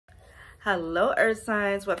Hello earth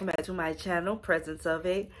signs, welcome back to my channel, Presence of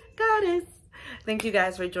a Goddess. Thank you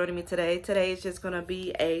guys for joining me today. Today is just going to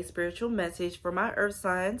be a spiritual message for my earth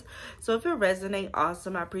signs. So if it resonates,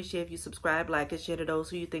 awesome. I appreciate if you subscribe, like, and share to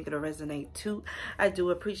those who you think it'll resonate to. I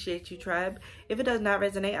do appreciate you, tribe. If it does not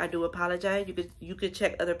resonate, I do apologize. You could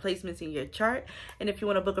check other placements in your chart. And if you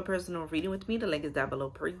want to book a personal reading with me, the link is down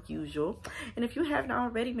below per usual. And if you haven't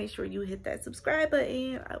already, make sure you hit that subscribe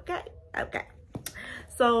button. Okay.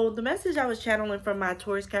 So the message I was channeling from my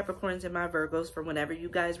Taurus, Capricorns, and my Virgos for whenever you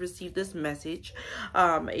guys receive this message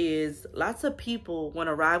is lots of people want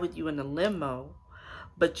to ride with you in the limo,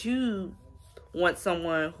 but you want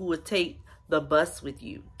someone who would take the bus with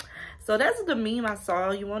you. So that's the meme I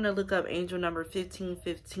saw. You want to look up angel number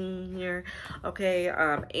 1515 here, okay?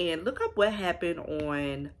 And look up what happened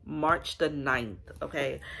on March the 9th,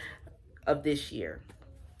 okay, of this year.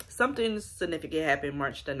 Something significant happened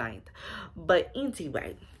March the 9th. But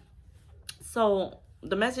anyway, so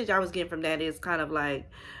the message I was getting from that is kind of like,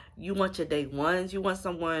 you want your day ones. You want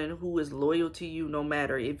someone who is loyal to you no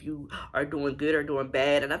matter if you are doing good or doing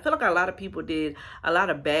bad. And I feel like a lot of people did a lot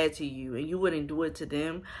of bad to you and you wouldn't do it to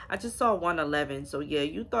them. I just saw 111. So yeah,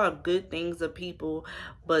 you thought good things of people,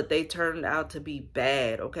 but they turned out to be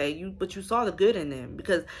bad, okay? But you saw the good in them,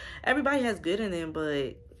 because everybody has good in them,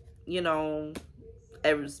 but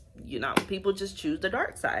people just choose the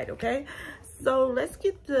dark side, okay? So let's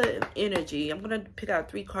get the energy. I'm gonna pick out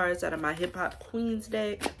 3 cards out of my Hip Hop Queens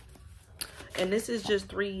deck, and this is just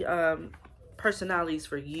 3 personalities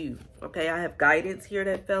for you, okay? I have guidance here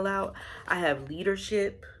that fell out. I have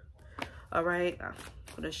leadership. All right, I'm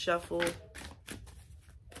gonna shuffle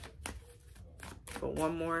for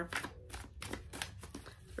one more.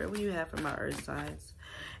 What do you have for my earth signs?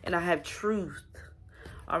 And I have truth.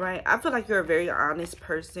 All right, I feel like you're a very honest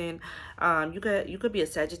person. You could be a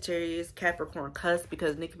Sagittarius, Capricorn cusp,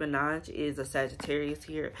 because Nicki Minaj is a Sagittarius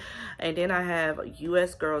here. And then I have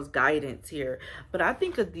U.S. Girls Guidance here. But I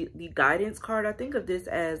think of the guidance card, I think of this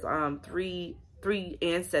as three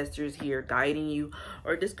ancestors here guiding you,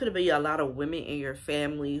 or this could be a lot of women in your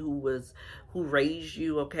family who raised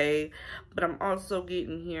you, okay? But I'm also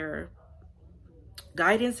getting here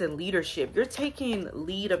guidance and leadership. You're taking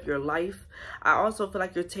lead of your life. I also feel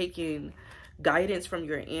like you're taking guidance from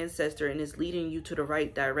your ancestor and it's leading you to the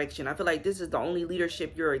right direction. I feel like this is the only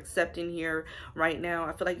leadership you're accepting here right now.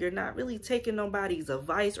 I feel like you're not really taking nobody's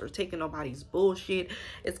advice or taking nobody's bullshit.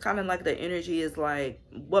 It's kind of like the energy is like,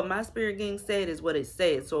 what my spirit gang said is what it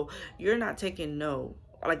said. So you're not taking no.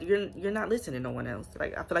 Like you're not listening to no one else.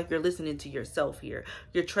 Like I feel like you're listening to yourself here.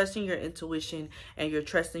 You're trusting your intuition and you're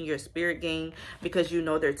trusting your spirit gang because you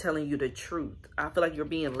know they're telling you the truth. I feel like you're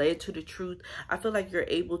being led to the truth. I feel like you're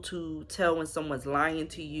able to tell when someone's lying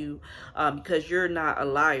to you because you're not a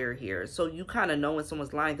liar here. So you kind of know when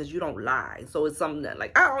someone's lying because you don't lie. So it's something that,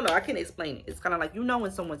 like, I don't know, I can't explain it. It's kind of like you know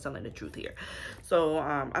when someone's telling the truth here. So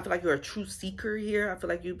I feel like you're a truth seeker here. I feel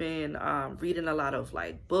like you've been reading a lot of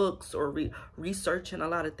like books or researching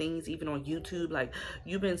a lot of things, even on YouTube. Like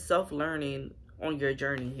you've been self-learning on your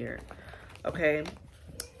journey here, okay?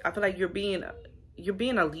 I feel like you're being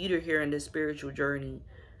a leader here in this spiritual journey,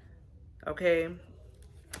 okay?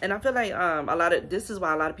 And I feel like this is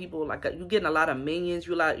why a lot of people, like, you getting a lot of minions.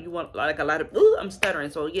 You want like a lot of, ooh, I'm stuttering.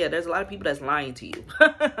 So yeah, there's a lot of people that's lying to you.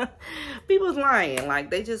 People's lying, like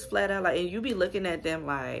they just flat out like, and you be looking at them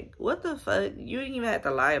like, what the fuck? You didn't even have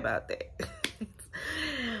to lie about that.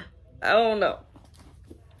 I don't know.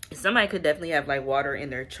 Somebody could definitely have like water in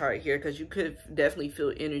their chart here, because you could definitely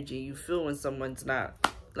feel energy. You feel when someone's not,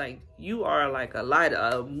 like, you are like a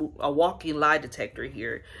walking lie detector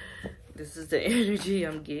here. This is the energy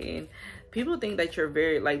I'm getting. People think that you're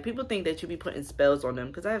people think that you be putting spells on them,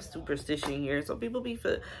 because I have superstition here. So people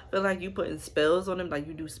feel like you putting spells on them, like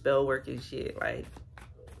you do spell work and shit. Like,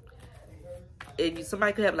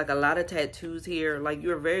 somebody could have like a lot of tattoos here. Like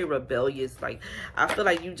you're very rebellious. Like I feel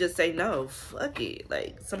like you just say no, fuck it.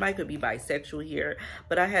 Like somebody could be bisexual here.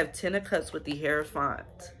 But I have 10 of cups with the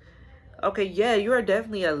Hierophant. Okay, yeah, you are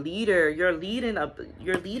definitely a leader. You're leading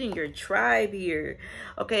your tribe here.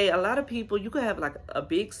 Okay, a lot of people, you could have like a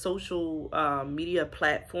big social media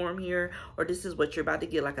platform here, or this is what you're about to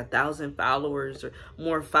get, like 1,000 followers or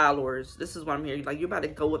more followers. This is what I'm hearing. Like you're about to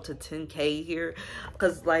go up to 10K here,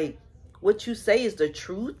 because like what you say is the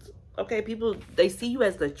truth. Okay, people, they see you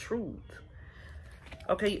as the truth.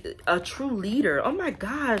 Okay, a true leader. Oh my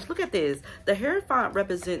gosh, look at this. The Hierophant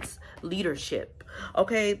represents leadership.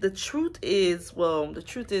 Okay, the truth is, well, the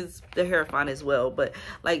truth is the Hierophant as well, but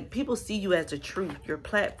like people see you as the truth, your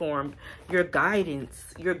platform, your guidance.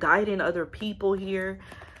 You're guiding other people here.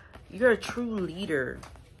 You're a true leader.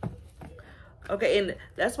 Okay, and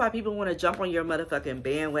that's why people want to jump on your motherfucking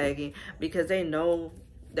bandwagon, because they know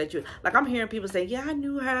that you, like, I'm hearing people say, yeah, I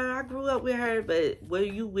knew her, I grew up with her, but were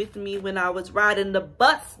you with me when I was riding the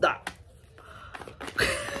bus stop?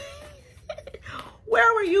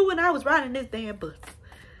 Where were you when I was riding this damn bus?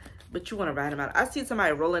 But you want to ride them out. I see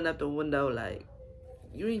somebody rolling up the window like,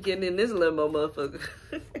 you ain't getting in this limo, motherfucker.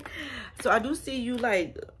 So I do see you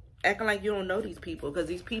like acting like you don't know these people, because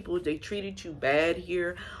these people, they treated you bad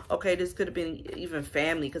here. Okay, this could have been even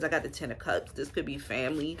family, because I got the 10 of Cups. This could be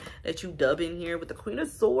family that you dub in here with the Queen of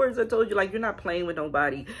Swords. I told you, like, you're not playing with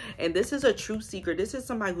nobody. And this is a truth seeker. This is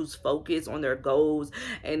somebody who's focused on their goals,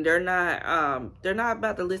 and they're not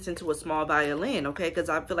about to listen to a small violin, okay? Because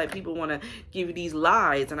I feel like people want to give you these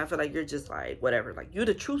lies, and I feel like you're just like, whatever. Like, you're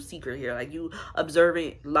the truth seeker here. Like, you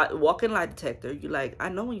observing, like, walking lie detector. You like, I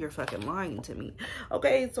know when you're fucking lying to me,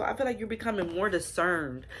 okay? So I feel like you're becoming more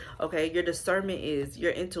discerned, okay? Your discernment is,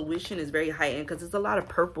 your intuition is very heightened, because there's a lot of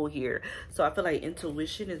purple here. So I feel like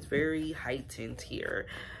intuition is very heightened here.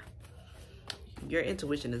 Your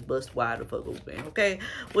intuition is bust wide the fuck open, okay?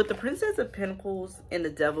 With the Princess of Pentacles and the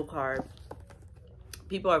Devil card,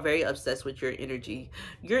 people are very obsessed with your energy.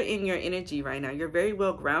 You're in your energy right now. You're very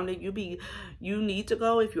well grounded. You need to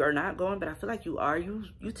go if you are not going, but I feel like you are. You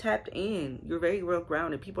tapped in. You're very well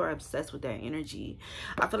grounded. People are obsessed with that energy.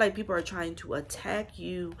 I feel like people are trying to attack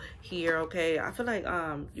you here, okay? I feel like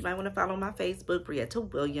you might want to follow my Facebook,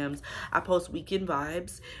 Brietta Williams. I post weekend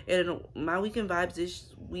vibes, and my weekend vibes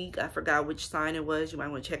this week, I forgot which sign it was. You might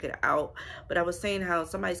want to check it out. But I was saying how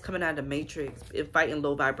somebody's coming out of the matrix and fighting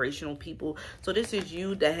low vibrational people. So this is you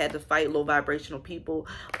that had to fight low vibrational people,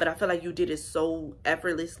 but I feel like you did it so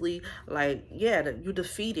effortlessly. Like, yeah, you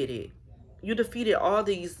defeated it. You defeated all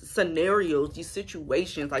these scenarios, these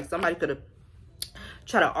situations. Like, somebody could have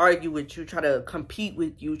tried to argue with you, try to compete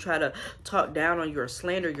with you, try to talk down on your,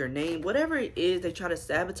 slander your name, whatever it is. They try to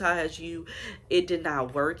sabotage you. It did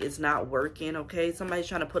not work. It's not working, okay? Somebody's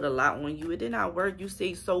trying to put a lot on you. It did not work. You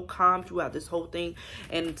stayed so calm throughout this whole thing,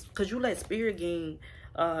 and because you let spirit game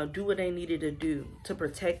do what they needed to do to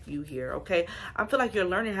protect you here, okay? I feel like you're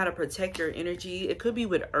learning how to protect your energy. It could be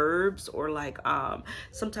with herbs or like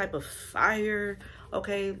some type of fire,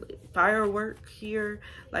 okay? Firework here.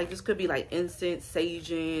 Like, this could be like incense,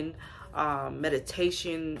 saging,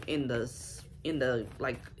 meditation in the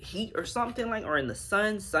like heat or something, like, or in the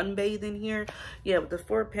sun, sunbathing here. Yeah, with the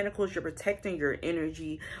Four of Pentacles, you're protecting your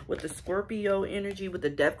energy. With the Scorpio energy, with the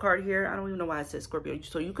Death card here, I don't even know why I said Scorpio.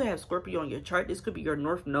 So you could have Scorpio on your chart. This could be your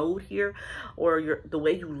North Node here, or the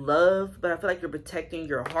way you love. But I feel like you're protecting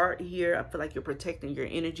your heart here. I feel like you're protecting your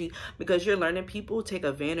energy, because you're learning people take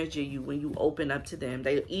advantage of you when you open up to them.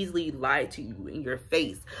 They easily lie to you in your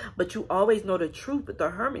face, but you always know the truth. With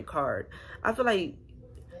the Hermit card, I feel like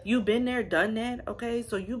you've been there, done that, okay?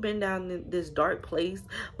 So you've been down in this dark place,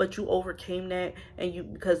 but you overcame that,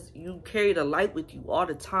 and because you carried a light with you all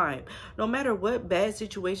the time. No matter what bad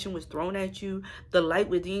situation was thrown at you, the light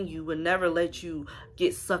within you would never let you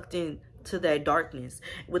get sucked in to that darkness.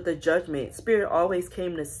 With the Judgment, spirit always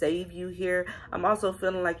came to save you here. I'm also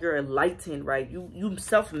feeling like you're enlightened, right? You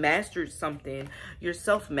self-mastered something. Your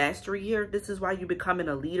self-mastery here, this is why you're becoming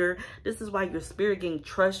a leader. This is why your spirit can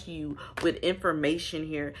trust you with information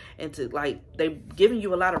here, and to, like, they're giving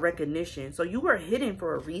you a lot of recognition. So you were hidden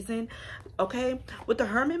for a reason, okay? With the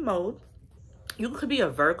Hermit mode, you could be a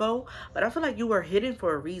Virgo, but I feel like you were hidden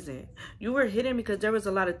for a reason. You were hidden because there was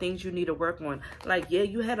a lot of things you need to work on. Like, yeah,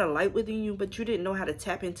 you had a light within you, but you didn't know how to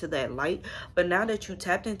tap into that light. But now that you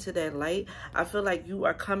tapped into that light, I feel like you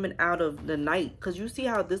are coming out of the night. Because you see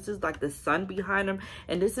how this is like the sun behind them,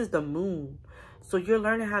 and this is the moon. So you're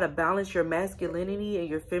learning how to balance your masculinity and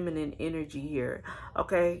your feminine energy here,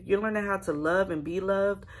 okay? You're learning how to love and be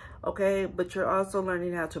loved, okay? But you're also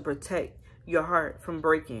learning how to protect your heart from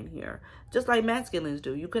breaking here, just like masculines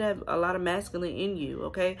do. You could have a lot of masculine in you,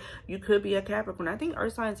 okay? You could be a Capricorn. I think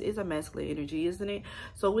earth signs is a masculine energy, isn't it?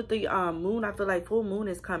 So with the moon, I feel like full moon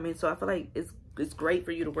is coming, so I feel like it's great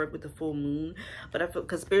for you to work with the full moon. But I feel,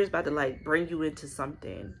 because spirit's about to like bring you into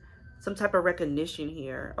something, some type of recognition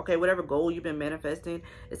here, okay? Whatever goal you've been manifesting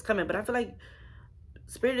is coming. But I feel like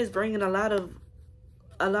spirit is bringing a lot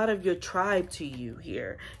of your tribe to you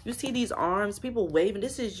here. You see these arms, people waving.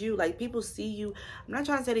 This is you. Like, people see you. I'm not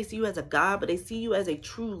trying to say they see you as a god, but they see you as a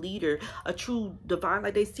true leader, a true divine.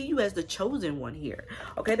 Like, they see you as the chosen one here,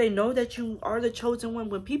 okay? They know that you are the chosen one.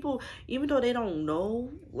 When people, even though they don't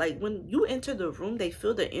know, like, when you enter the room, they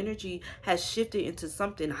feel the energy has shifted into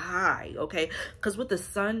something high, okay? Because with the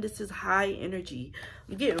sun, this is high energy.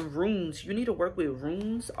 I'm getting runes. You need to work with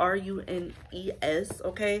runes, R-U-N-E-S,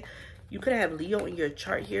 okay? You could have Leo in your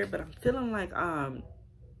chart here, but I'm feeling like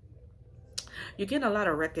You're getting a lot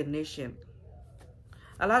of recognition.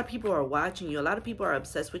 A lot of people are watching you. A lot of people are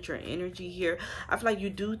obsessed with your energy here. I feel like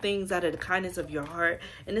you do things out of the kindness of your heart,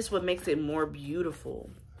 and this is what makes it more beautiful.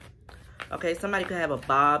 Okay, somebody could have a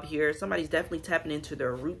bob here. Somebody's definitely tapping into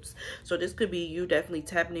their roots. So this could be you definitely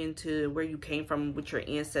tapping into where you came from with your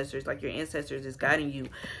ancestors. Like your ancestors is guiding you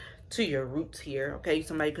to your roots here. Okay,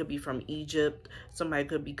 somebody could be from Egypt. Somebody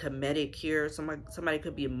could be Kemetic here. Somebody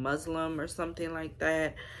could be a Muslim or something like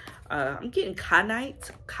that. I'm getting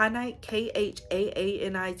Khanite,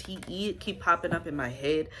 K-H-A-A-N-I-T-E. It keep popping up in my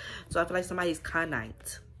head. So I feel like somebody's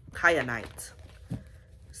Khanite.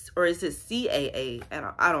 Or is it C-A-A?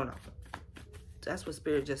 I don't know. That's what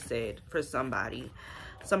Spirit just said for somebody.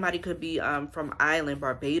 Somebody could be from Ireland,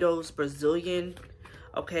 Barbados, Brazilian.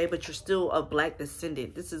 Okay, but you're still a black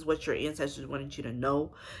descendant. This is what your ancestors wanted you to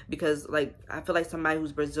know. Because, like, I feel like somebody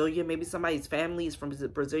who's Brazilian, maybe somebody's family is from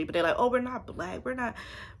Brazil, but they're like, oh, we're not black. We're not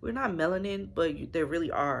melanin, but they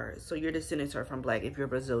really are. So your descendants are from black if you're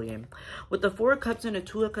Brazilian. With the 4 of Cups and the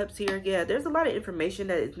 2 of Cups here, yeah, there's a lot of information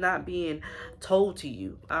that is not being told to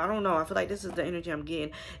you. I don't know. I feel like this is the energy I'm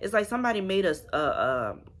getting. It's like somebody made us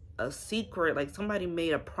a secret, like somebody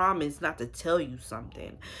made a promise not to tell you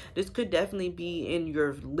something. This could definitely be in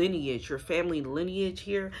your lineage, your family lineage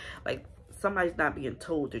here. Like somebody's not being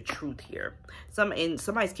told the truth here.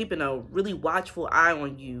 Somebody's keeping a really watchful eye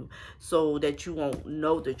on you so that you won't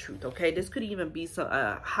know the truth. Okay, this could even be some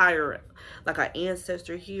higher, like an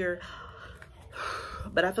ancestor here.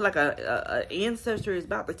 But I feel like a ancestor is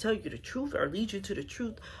about to tell you the truth or lead you to the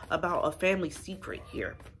truth about a family secret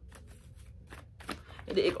here.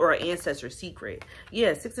 Or an ancestor secret.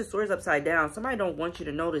 Yeah, 6 of Swords upside down. Somebody don't want you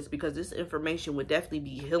to know this because this information would definitely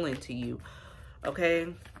be healing to you.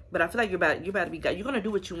 Okay? But I feel like you're about to be, you're going to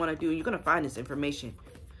do what you want to do. And you're going to find this information.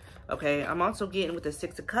 Okay? I'm also getting with the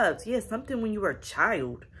 6 of Cups. Yeah, something when you were a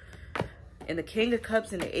child. And the King of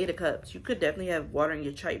Cups and the 8 of Cups. You could definitely have water in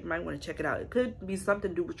your chart. You might want to check it out. It could be something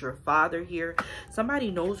to do with your father here. Somebody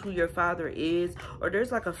knows who your father is. Or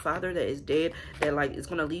there's like a father that is dead that like is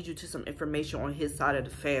going to lead you to some information on his side of the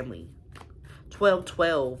family.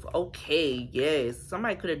 12-12. Okay, yes.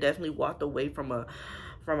 Somebody could have definitely walked away from a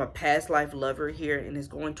past life lover here and is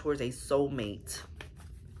going towards a soulmate.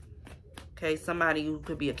 Okay, somebody who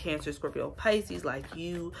could be a Cancer, Scorpio, Pisces like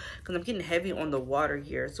you. Because I'm getting heavy on the water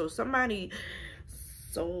here. So somebody,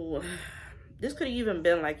 this could have even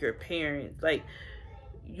been like your parents. Like,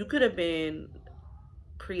 you could have been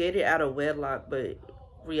created out of wedlock. But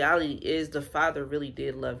reality is the father really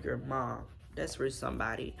did love your mom. That's for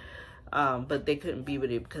somebody. But they couldn't be with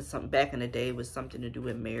it because back in the day was something to do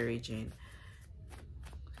with marriage. And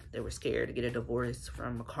they were scared to get a divorce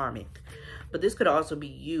from a karmic. But this could also be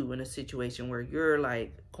you in a situation where you're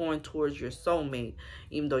like going towards your soulmate,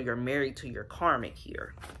 even though you're married to your karmic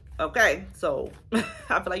here. Okay, so I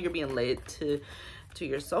feel like you're being led to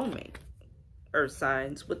your soulmate. Earth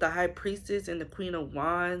signs with the High Priestess and the Queen of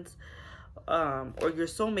Wands. Or your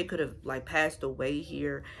soulmate could have like passed away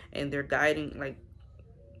here and they're guiding, like,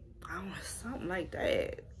 I don't know, something like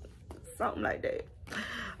that. Something like that.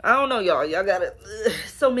 I don't know, y'all. Y'all got it.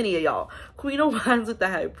 So many of y'all. Queen of Wands with the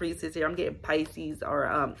High Priestess here. I'm getting Pisces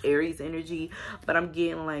or Aries energy. But I'm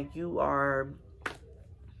getting like you're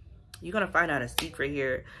going to find out a secret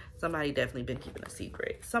here. Somebody definitely been keeping a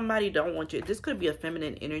secret. Somebody don't want you. This could be a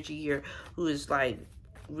feminine energy here who is like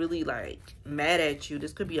really like mad at you.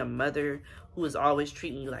 This could be a mother who is always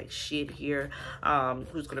treating you like shit here. Who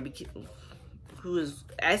is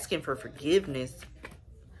asking for forgiveness.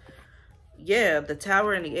 Yeah, the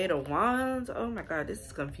Tower and the 8 of Wands. Oh my God, this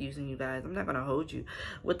is confusing, you guys. I'm not going to hold you.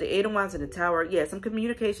 With the 8 of Wands and the Tower, yeah, some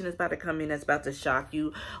communication is about to come in that's about to shock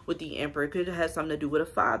you. With the Emperor, it could have something to do with a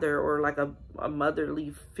father or like a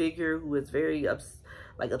motherly figure who is very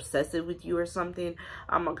obsessive with you or something.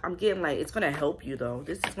 I'm getting like, it's going to help you though.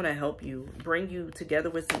 This is going to help you, bring you together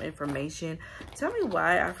with some information. Tell me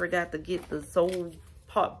why I forgot to get the soul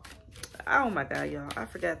pop. Oh my God, y'all. I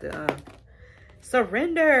forgot to...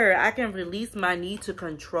 Surrender. I can release my need to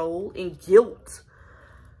control and guilt.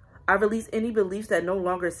 I release any beliefs that no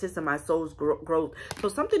longer assist in my soul's growth. So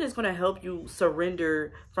something is going to help you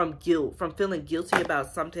surrender from guilt, from feeling guilty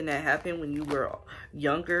about something that happened when you were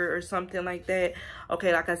younger or something like that.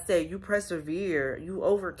 Okay, like I said, you persevere. You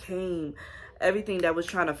overcame everything that was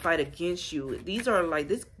trying to fight against you. These are like,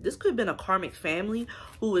 this could have been a karmic family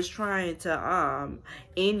who was trying to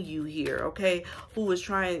end you here, okay? Who was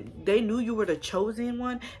trying, they knew you were the chosen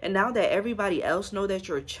one, and now that everybody else know that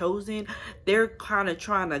you're chosen, they're kind of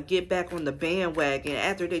trying to get back on the bandwagon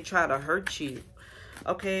after they try to hurt you.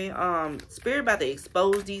 Okay, Spirit about to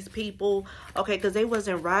expose these people, okay, because they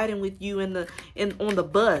wasn't riding with you on the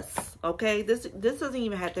bus. Okay, this doesn't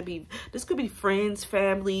even have to be, this could be friends,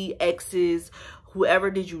 family, exes, whoever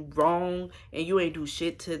did you wrong, and you ain't do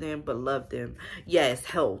shit to them but love them. Yes,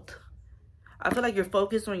 health. I feel like you're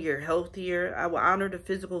focused on your health here. I will honor the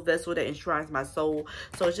physical vessel that enshrines my soul.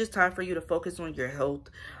 So it's just time for you to focus on your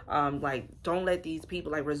health. Like, don't let these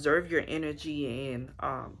people, like, reserve your energy and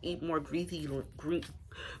eat more green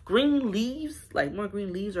leaves, like more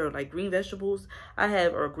green leaves or like green vegetables.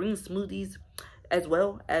 Or green smoothies as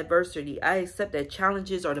well. Adversity. I accept that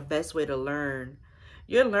challenges are the best way to learn.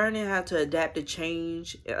 You're learning how to adapt to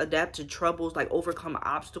change, adapt to troubles, like overcome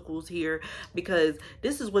obstacles here, because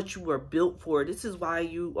this is what you were built for. This is why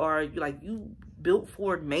you are, like, you built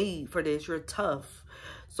for, made for this. You're tough.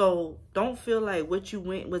 So don't feel like what you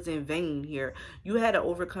went was in vain here. You had to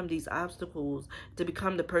overcome these obstacles to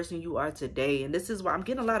become the person you are today. And this is why I'm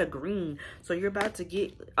getting a lot of green. So you're about to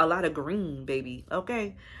get a lot of green, baby.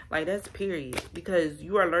 Okay? Like, that's period. Because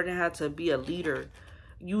you are learning how to be a leader.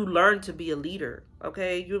 You learn to be a leader,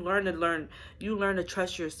 okay? You learn to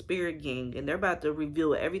trust your spirit gang, and they're about to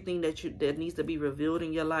reveal everything that needs to be revealed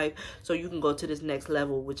in your life so you can go to this next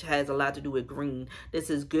level, which has a lot to do with green.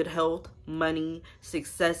 This is good health, money,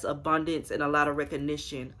 success, abundance, and a lot of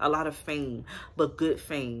recognition, a lot of fame, but good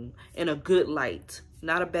fame in a good light,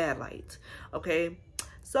 not a bad light, okay?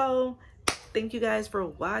 So thank you guys for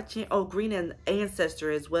watching. Oh, green and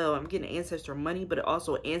ancestor as well. I'm getting ancestor money, but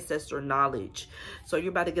also ancestor knowledge. So you're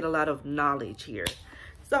about to get a lot of knowledge here.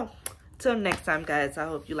 So till next time, guys, I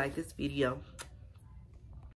hope you like this video.